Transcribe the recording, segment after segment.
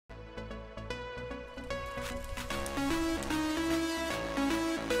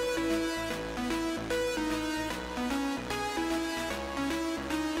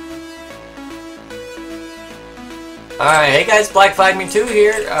Alright, hey guys, Black5Me2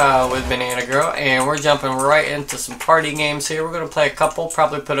 here with Banana Girl, and we're jumping right into some party games here. We're going to play a couple,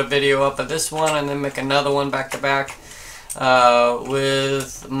 probably put a video up of this one and then make another one back to back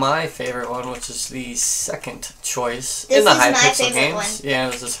with my favorite one, which is the second choice in the Hypixel games. One.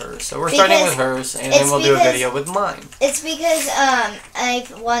 Yeah, this is hers. So we're starting with hers, and then we'll do a video with mine. It's because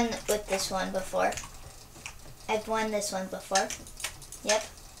I've won with this one before. I've won this one before. Yep.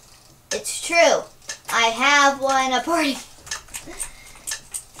 It's true. I have won a party.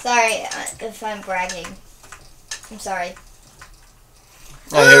 Sorry if I'm bragging. I'm sorry.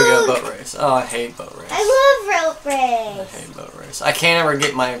 Oh, here we go, boat race. Oh, I hate boat race. I love boat race. I hate boat race. I can't ever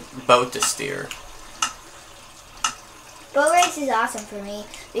get my boat to steer. Boat race is awesome for me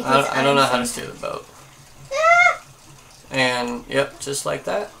because I don't know how to steer the boat. And yep, just like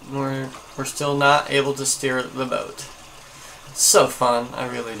that, we're still not able to steer the boat. It's so fun. I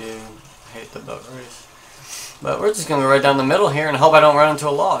really do hate the boat race. But we're just gonna go right down the middle here and hope I don't run into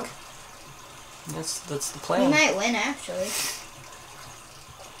a log. That's the plan. We might win actually.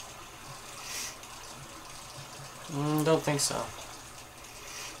 Don't think so.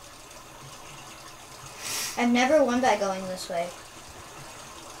 I've never won by going this way.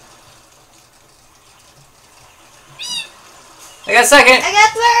 I got second. I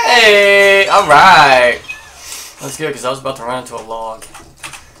got third. Hey, all right. That's good because I was about to run into a log.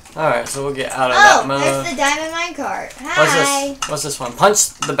 All right, so we'll get out of that mode. Oh, there's the diamond minecart. Hi. What's this one?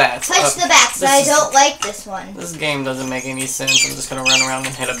 Punch the bats. Punch the bats. I don't like this one. This game doesn't make any sense. I'm just gonna run around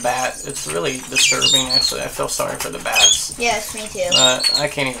and hit a bat. It's really disturbing, actually. I feel sorry for the bats. Yes, me too. But I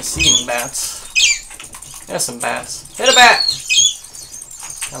can't even see any bats. There's some bats. Hit a bat.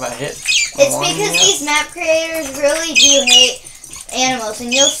 How about hit? It's because these map creators really do hate animals,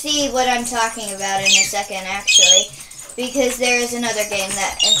 and you'll see what I'm talking about in a second, actually. Because there is another game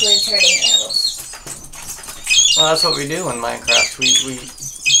that includes hurting animals. Well, that's what we do in Minecraft.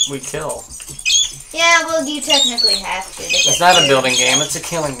 We kill. Yeah, well, you technically have to. It's not a building game. It's a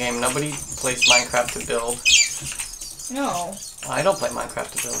killing game. Nobody plays Minecraft to build. No. I don't play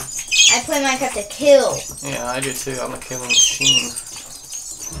Minecraft to build. I play Minecraft to kill. Yeah, I do too. I'm a killing machine.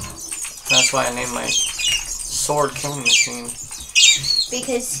 That's why I named my sword Killing Machine.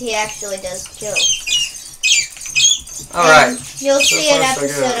 Because he actually does kill. Alright. You'll see an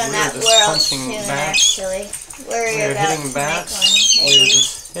episode on that world soon, actually. Where you're about hitting bats. We're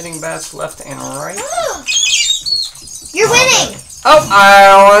just hitting bats left and right. You're winning! Oh,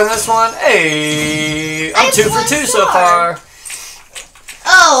 I won this one. Hey! I'm 2 for 2 so far.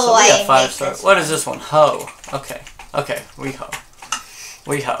 Oh, so we got 5 hate stars. this What is this one? Hoe. Okay. Okay, we hoe.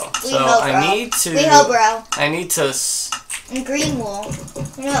 We hoe. So I need to... We hoe, bro. I need to... Green wool.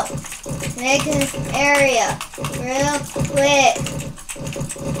 No. Make this area real quick.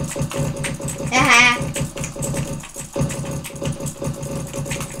 Haha.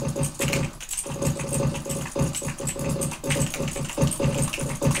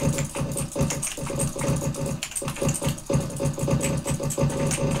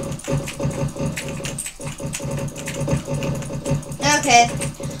 Okay.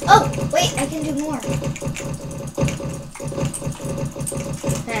 Oh, wait, I can do more.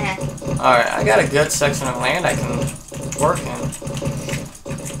 Alright, I got a good section of land I can work in.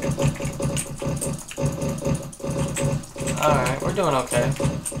 Alright, we're doing okay.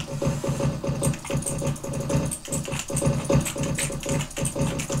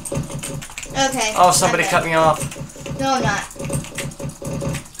 Okay. Oh, somebody cut me off. No, I'm not.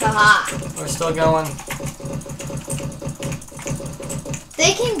 Haha. We're still going.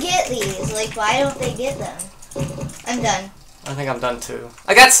 They can get these. Like, why don't they get them? I'm done. I think I'm done too.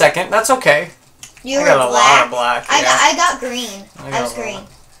 I got second. That's okay. You were got a black. lot of black. Yeah. I got green. I was green.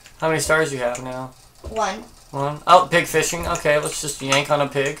 How many stars do you have now? 1. 1. Oh, pig fishing. Okay, let's just yank on a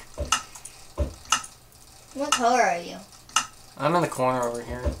pig. What color are you? I'm in the corner over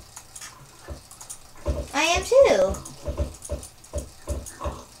here. I am too.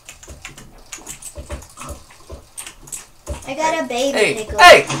 I got a baby pig.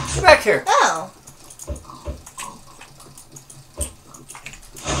 Hey! Get back here! Oh.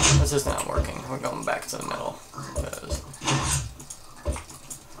 This is not working. We're going back to the middle.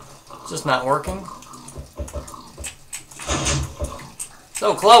 It's just not working.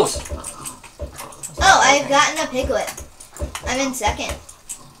 So close! Oh, I've gotten a piglet. I'm in second.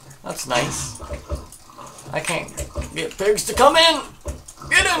 That's nice. I can't get pigs to come in!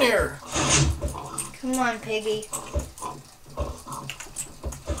 Get in here! Come on, piggy.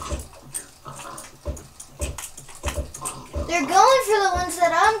 They're going for the ones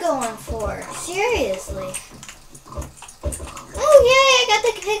that I'm going for. Seriously. Oh, yay, I got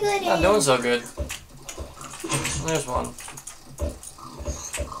the piglet Not in. doing so good. There's one.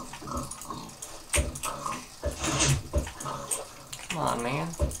 Come on, man.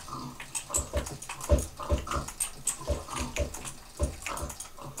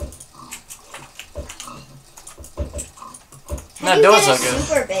 How Not do you doing get so a good.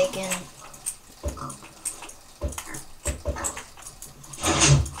 super bacon?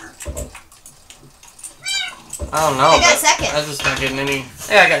 I don't know. I got but second. I'm just not getting any.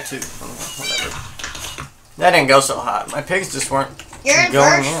 Yeah, I got 2. Whatever. That didn't go so hot. My pigs just weren't You're in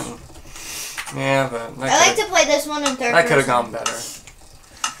going first. in. Yeah, but I like to play this one in third that could person. have gone better.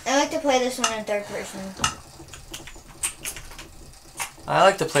 I like to play this one in third person. I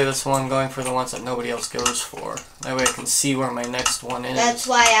like to play this one going for the ones that nobody else goes for. That way I can see where my next one is. That's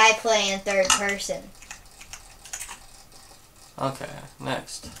why I play in third person. Okay,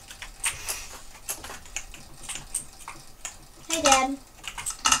 next. Hi, Dad.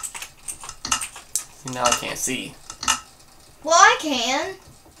 See, now I can't see. Well, I can.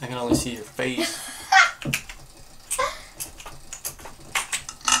 I can only see your face.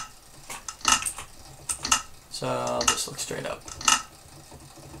 So I'll just look straight up.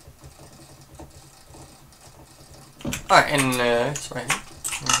 Alright, and it's right here.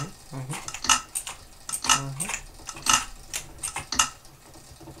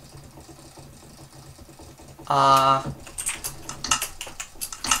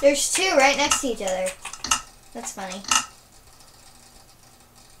 There's 2 right next to each other. That's funny.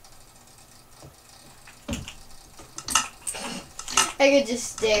 I could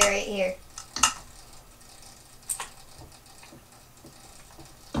just stay right here.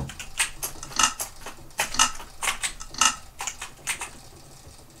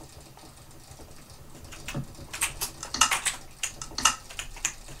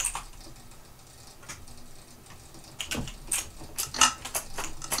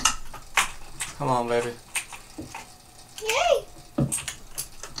 Come on, baby. Yay!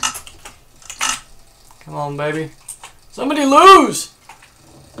 Come on, baby. Somebody lose!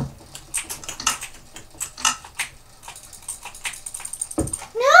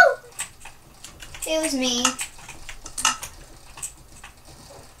 No! It was me.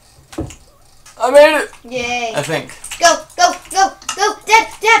 I made it! Yay. I think. Go, go, go, go! Dad,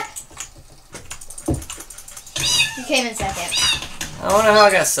 Dad! You came in second. I wonder how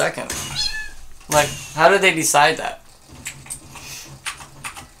I got second. Like, how did they decide that?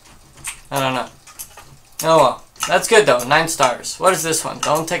 I don't know. Oh well. That's good though. 9 stars. What is this one?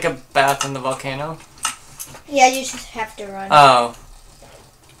 Don't take a bath in the volcano? Yeah, you just have to run. Oh.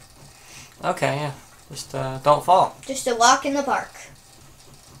 Okay, yeah. Just don't fall. Just a walk in the park.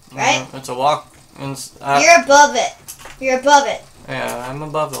 Right? It's a walk. You're above it. You're above it. Yeah, I'm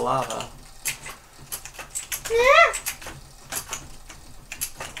above the lava. Yeah.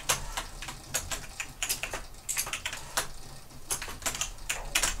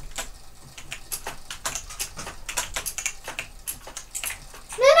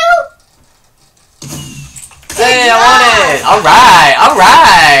 Hey, I won it! Alright!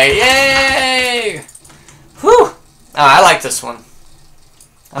 Alright! Yay! Whew! Oh, I like this one.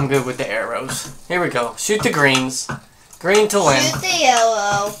 I'm good with the arrows. Here we go. Shoot the greens. Green to win. Shoot the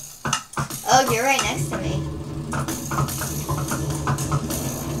yellow. Oh, you're right next to me.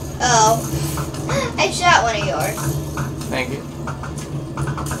 Oh. I shot one of yours. Thank you.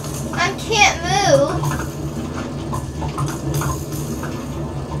 I can't move.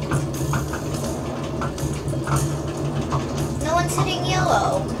 No one's hitting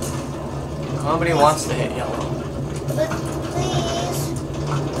yellow. Nobody wants to hit yellow. But please,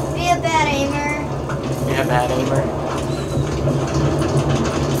 be a bad aimer. Yeah, bad aimer.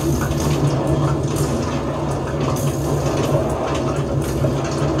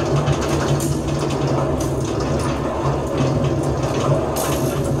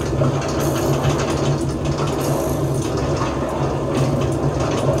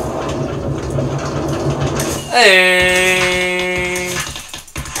 Hey!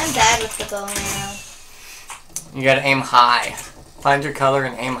 I'm bad with the bow and arrow. You gotta aim high. Find your color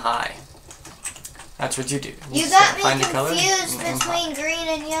and aim high. That's what you do. You just got me find your color confused and aim high. between green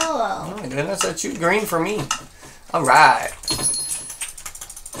and yellow. Oh my goodness, I shoot green for me. Alright.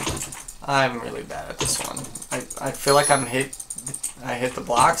 I'm really bad at this one. I feel like I hit the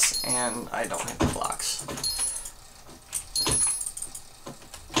blocks and I don't hit the blocks.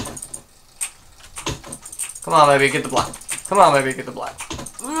 Come on, baby, get the block. Come on, baby, get the block.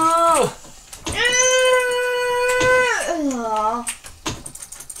 Ugh. Aw.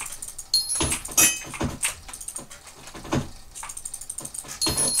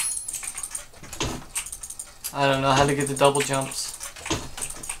 I don't know how to get the double jumps.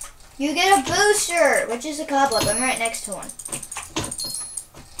 You get a booster, which is a cobweb. I'm right next to one.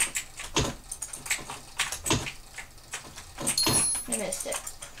 I missed it.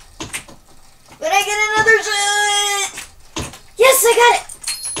 But I get another shot! Yes, I got it!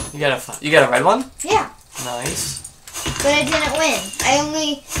 You got a red one? Yeah. Nice. But I didn't win. I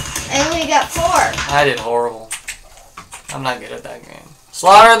only got 4. I did horrible. I'm not good at that game.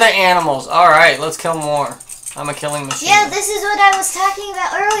 Slaughter the animals. Alright, let's kill more. I'm a killing machine. Yeah, this is what I was talking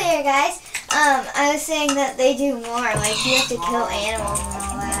about earlier, guys. I was saying that they do more. Like, you have to kill animals and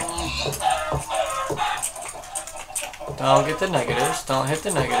all that. Don't get the negatives. Don't hit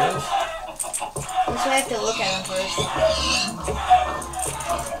the negatives. That's why I have to look at them first.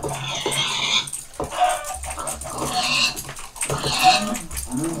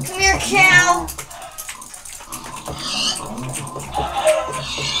 Come here, cow!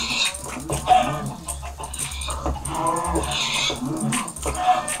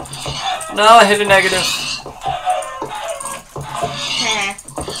 No, I hit a negative.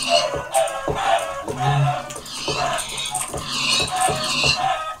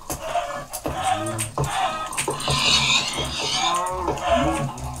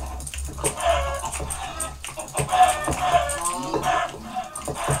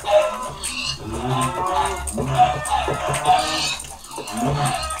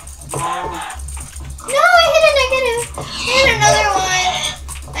 No, I hit a negative. I hit another one.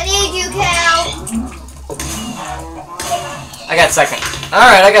 I need you, cow. I got second.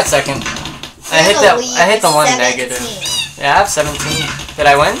 Alright, I got second. I hit the one 17. negative. Yeah, I have 17. Did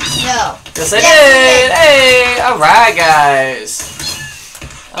I win? No. Yes, I did! Hey! Alright, guys.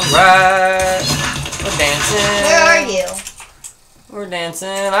 Alright. We're dancing. Where are you? We're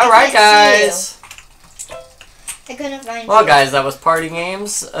dancing. Alright, guys. I couldn't find you. Well, guys, that was Party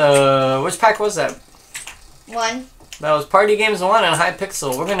Games. Which pack was that? 1. That was Party Games 1 and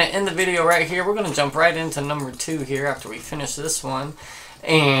Hypixel. We're going to end the video right here. We're going to jump right into number 2 here after we finish this one.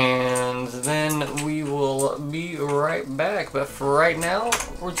 And then we will be right back. But for right now,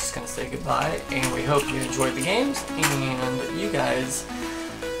 we're just going to say goodbye. And we hope you enjoyed the games. And you guys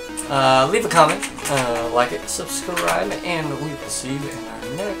leave a comment, like it, subscribe, and we will see you in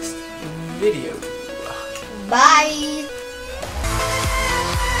our next video. Bye.